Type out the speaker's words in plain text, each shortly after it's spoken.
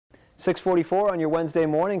6:44 on your Wednesday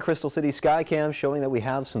morning. Crystal City Skycam showing that we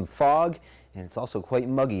have some fog, and it's also quite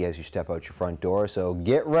muggy as you step out your front door, so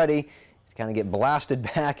get ready to kind of get blasted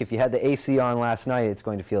back. If you had the AC on last night, it's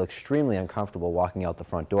going to feel extremely uncomfortable walking out the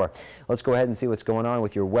front door. Let's go ahead and see what's going on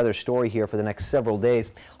with your weather story here for the next several days.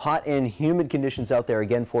 Hot and humid conditions out there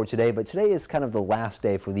again for today, but today is kind of the last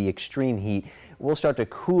day for the extreme heat. We'll start to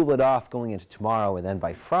cool it off going into tomorrow, and then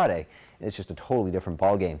by Friday, it's just a totally different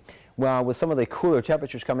ballgame. Well, with some of the cooler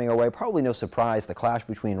temperatures coming our way, probably no surprise, the clash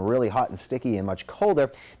between really hot and sticky and much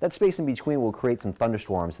colder, that space in between will create some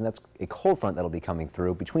thunderstorms, and that's a cold front that'll be coming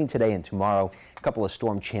through between today and tomorrow. A couple of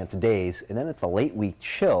storm chance days, and then it's a late week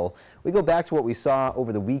chill. We go back to what we saw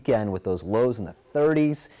over the weekend with those lows in the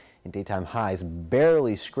 30s and daytime highs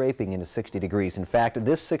barely scraping into 60 degrees. In fact,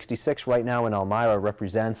 this 66 right now in Elmira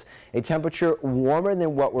represents a temperature warmer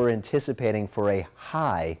than what we're anticipating for a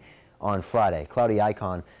high on Friday. Cloudy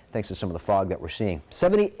icon thanks to some of the fog that we're seeing.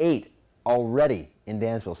 78 already in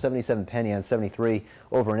Dansville, 77 Penny, and 73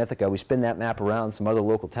 over in Ithaca. We spin that map around, some other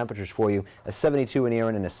local temperatures for you. A 72 in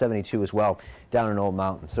Erin and a 72 as well down in Old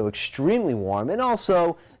Mountain. So extremely warm, and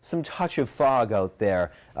also some touch of fog out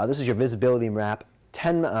there. This is your visibility map.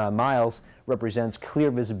 10 miles represents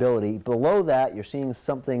clear visibility. Below that, you're seeing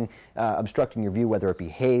something obstructing your view, whether it be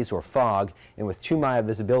haze or fog. And with 2-mile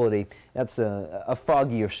visibility, that's a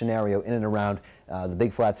foggier scenario in and around the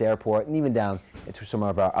Big Flats Airport and even down into some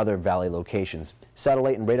of our other valley locations.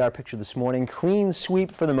 Satellite and radar picture this morning, clean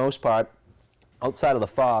sweep for the most part. Outside of the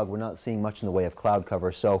fog, we're not seeing much in the way of cloud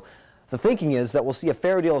cover. So the thinking is that we'll see a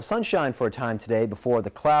fair deal of sunshine for a time today before the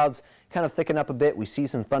clouds kind of thicken up a bit. We see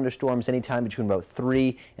some thunderstorms anytime between about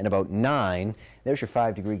 3 and about 9. There's your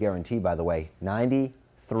 5-degree guarantee, by the way.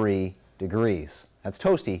 93 degrees. That's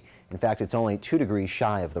toasty. In fact, it's only 2 degrees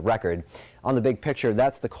shy of the record. On the big picture,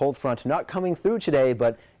 that's the cold front not coming through today,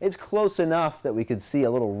 but it's close enough that we could see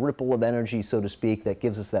a little ripple of energy, so to speak, that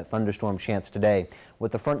gives us that thunderstorm chance today.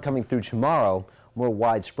 With the front coming through tomorrow, more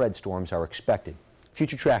widespread storms are expected.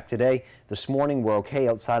 Future track today. This morning we're okay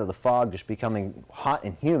outside of the fog, just becoming hot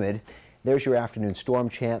and humid. There's your afternoon storm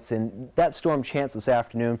chance, and that storm chance this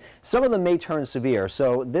afternoon, some of them may turn severe.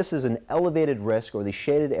 So this is an elevated risk, or the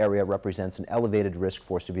shaded area represents an elevated risk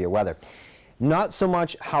for severe weather. Not so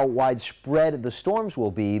much how widespread the storms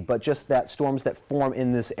will be, but just that storms that form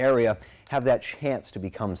in this area have that chance to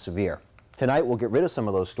become severe. Tonight we'll get rid of some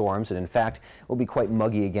of those storms, and in fact we'll be quite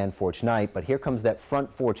muggy again for tonight. But here comes that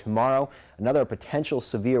front for tomorrow, another potential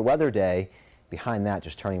severe weather day. Behind that,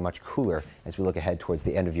 just turning much cooler as we look ahead towards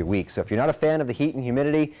the end of your week. So if you're not a fan of the heat and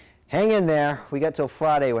humidity, hang in there. We got till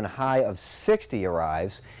Friday when a high of 60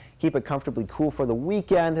 arrives. Keep it comfortably cool for the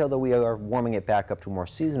weekend, although we are warming it back up to more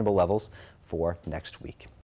seasonable levels for next week.